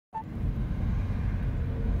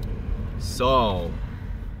So,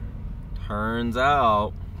 turns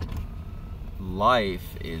out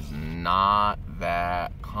life is not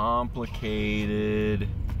that complicated.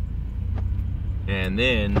 And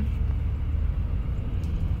then,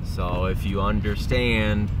 so if you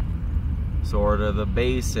understand sort of the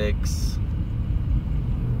basics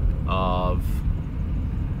of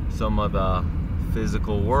some of the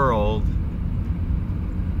physical world,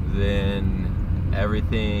 then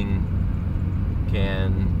everything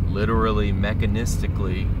can literally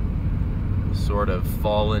mechanistically sort of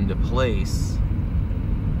fall into place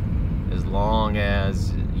as long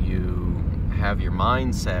as you have your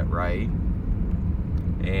mindset right.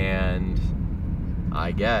 And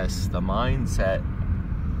I guess the mindset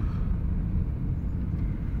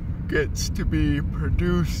gets to be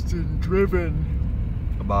produced and driven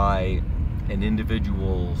by an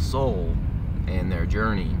individual soul and their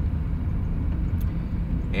journey.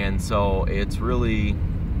 And so it's really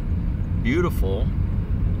beautiful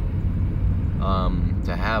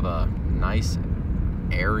to have a nice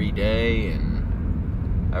airy day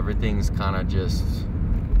and everything's kind of just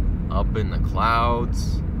up in the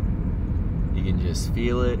clouds. You can just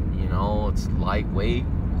feel it, you know, it's lightweight,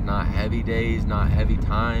 not heavy days, not heavy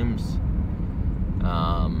times.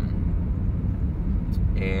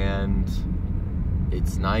 And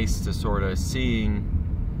it's nice to sort of see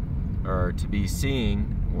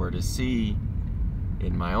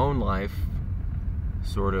in my own life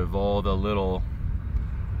sort of all the little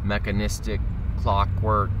mechanistic,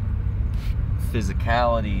 clockwork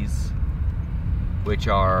physicalities which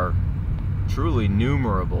are truly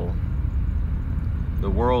numerable. The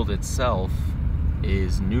world itself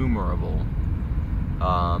is numerable,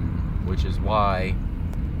 which is why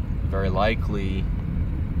very likely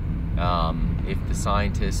if the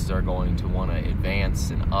scientists are going to want to advance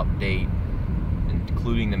and update,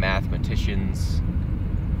 including the mathematicians,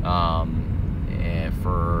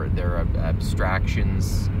 for their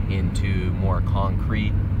abstractions into more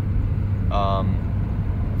concrete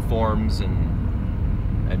forms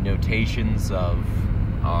and notations of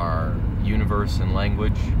our universe and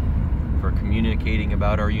language for communicating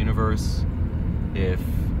about our universe, if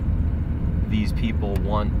these people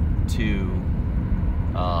want to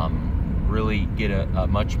really get a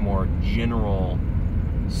much more general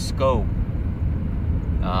scope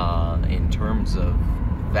in terms of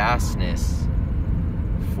vastness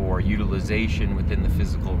for utilization within the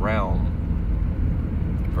physical realm.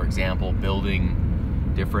 For example,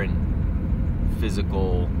 building different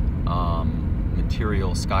physical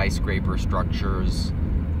material skyscraper structures,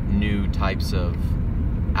 new types of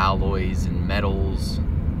alloys and metals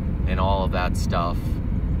and all of that stuff.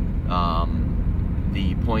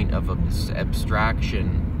 The point of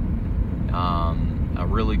abstraction, a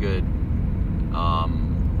really good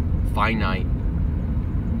finite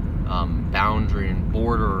boundary and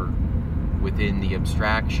border within the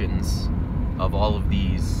abstractions of all of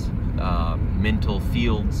these mental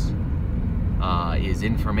fields is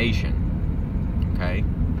information. Okay?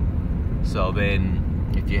 So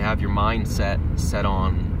then, if you have your mindset set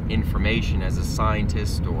on information as a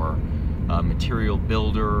scientist or a material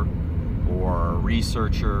builder or a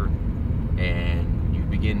researcher, and you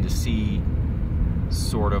begin to see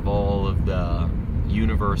sort of all of the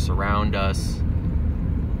universe around us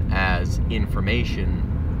as information,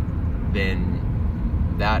 then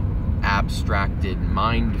that abstracted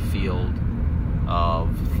mind field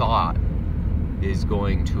of thought is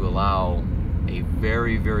going to allow a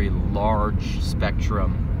very, very large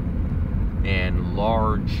spectrum and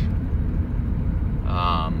large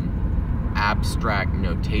abstract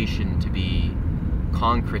notation to be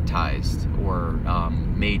concretized or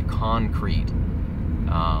made concrete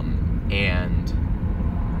and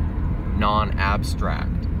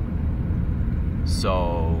non-abstract.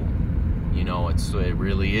 So, you know, it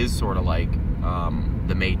really is sort of like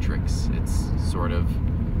the Matrix. It's sort of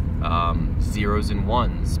zeros and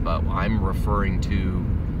ones, but I'm referring to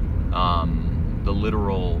the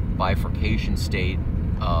literal bifurcation state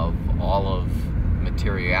of all of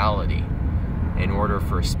materiality in order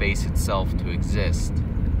for space itself to exist.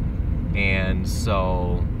 And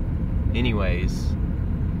so, anyways,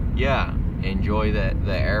 yeah, enjoy the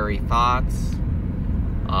airy thoughts.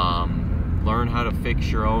 Learn how to fix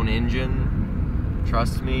your own engine.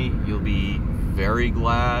 Trust me, you'll be very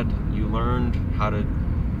glad you learned how to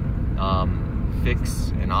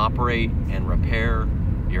fix and operate and repair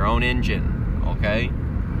your own engine, okay?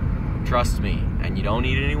 Trust me, and you don't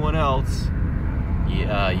need anyone else.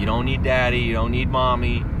 You don't need daddy, you don't need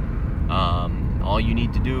mommy. All you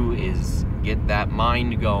need to do is get that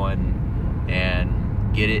mind going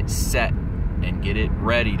and get it set and get it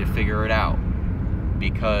ready to figure it out.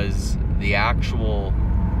 Because the actual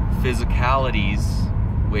physicalities,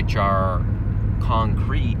 which are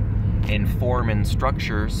concrete in form and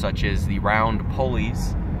structure, such as the round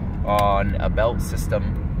pulleys on a belt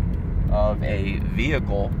system of a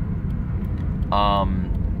vehicle,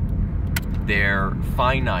 they're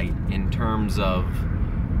finite in terms of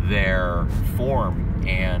their form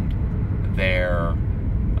and their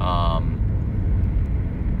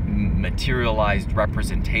materialized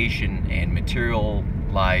representation and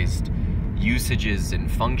materialized usages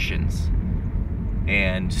and functions.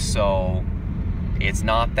 And so it's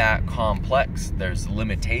not that complex. There's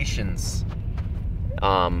limitations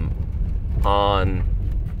on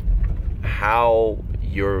how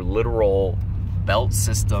your literal belt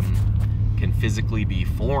system can physically be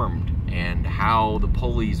formed and how the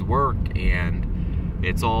pulleys work, and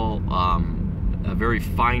it's all a very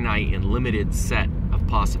finite and limited set of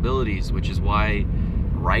possibilities, which is why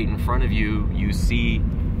right in front of you you see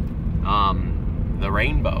the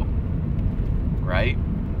rainbow, right?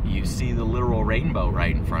 You see the literal rainbow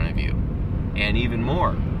right in front of you, and even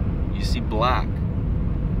more, you see black,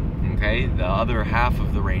 okay, the other half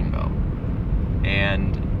of the rainbow.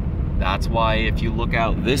 And that's why if you look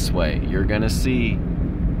out this way, you're gonna see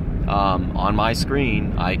on my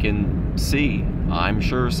screen, I can see, I'm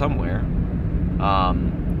sure somewhere,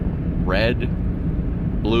 red,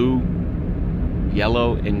 blue,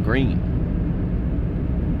 yellow, and green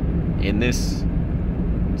in this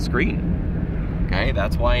screen. Okay,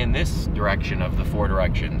 that's why in this direction of the 4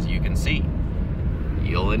 directions you can see,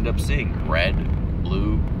 you'll end up seeing red,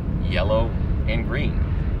 blue, yellow, and green.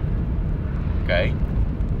 Okay,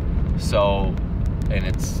 so, and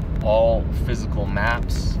it's all physical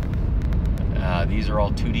maps. These are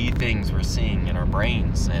all 2D things we're seeing in our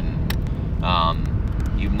brains, and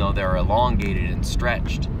even though they're elongated and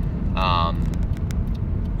stretched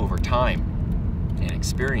over time and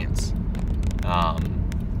experience,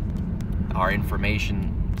 our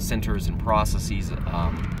information centers and processes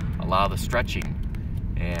allow the stretching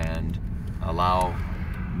and allow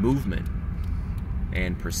movement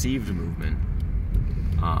and perceived movement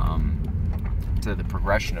to the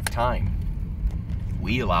progression of time.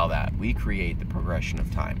 We allow that. We create the progression of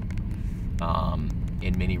time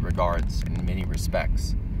in many regards, in many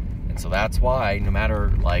respects. And so that's why no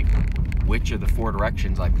matter like which of the 4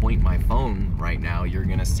 directions I point my phone right now, you're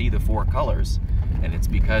gonna see the 4 colors. And it's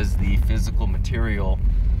because the physical material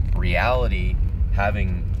reality,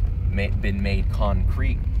 having been made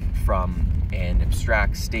concrete from an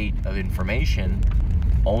abstract state of information,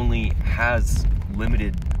 only has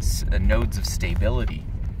limited nodes of stability.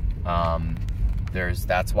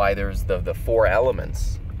 That's why there's the 4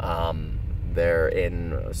 elements. They're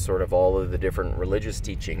in sort of all of the different religious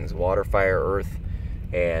teachings: water, fire, earth,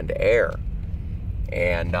 and air.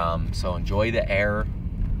 And so enjoy the air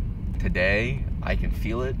today. I can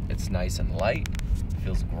feel it. It's nice and light. It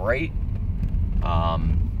feels great.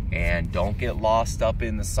 And don't get lost up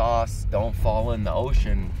in the sauce. Don't fall in the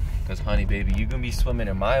ocean, because honey baby, you're gonna be swimming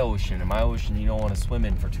in my ocean. In my ocean, you don't want to swim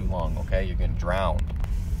in for too long, okay? You're gonna drown.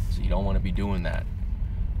 So you don't want to be doing that.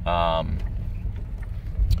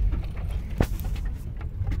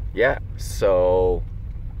 Yeah, so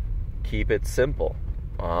keep it simple.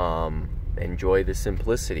 Enjoy the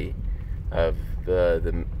simplicity of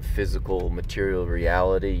the physical material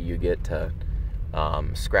reality you get to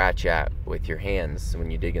scratch at with your hands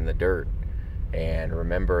when you dig in the dirt. And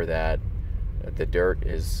remember that the dirt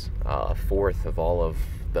is a fourth of all of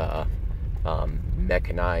the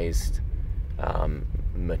mechanized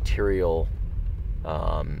material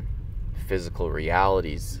physical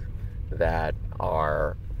realities that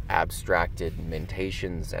are abstracted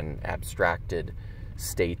mentations and abstracted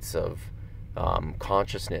states of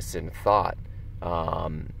consciousness and thought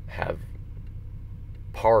have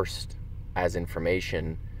parsed as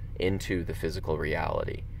information into the physical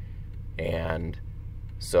reality. And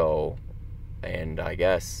so, and I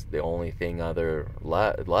guess the only thing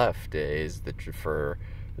left is for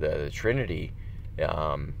the Trinity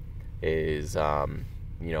is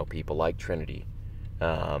you know, people like Trinity,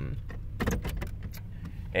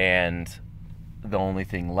 and the only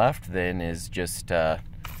thing left then is just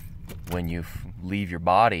when you leave your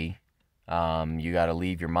body, you got to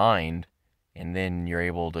leave your mind, and then you're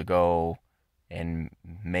able to go and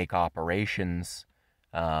make operations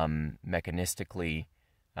mechanistically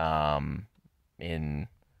in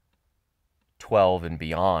 12 and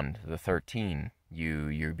beyond, the 13.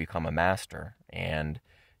 You become a master, and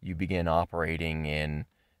you begin operating in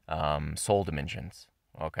soul dimensions,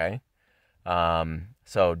 okay?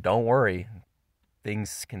 So don't worry.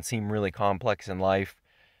 Things can seem really complex in life.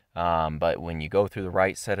 But when you go through the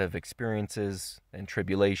right set of experiences and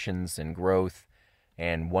tribulations and growth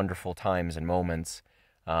and wonderful times and moments,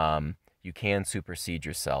 you can supersede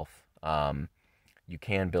yourself. You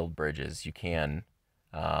can build bridges. You can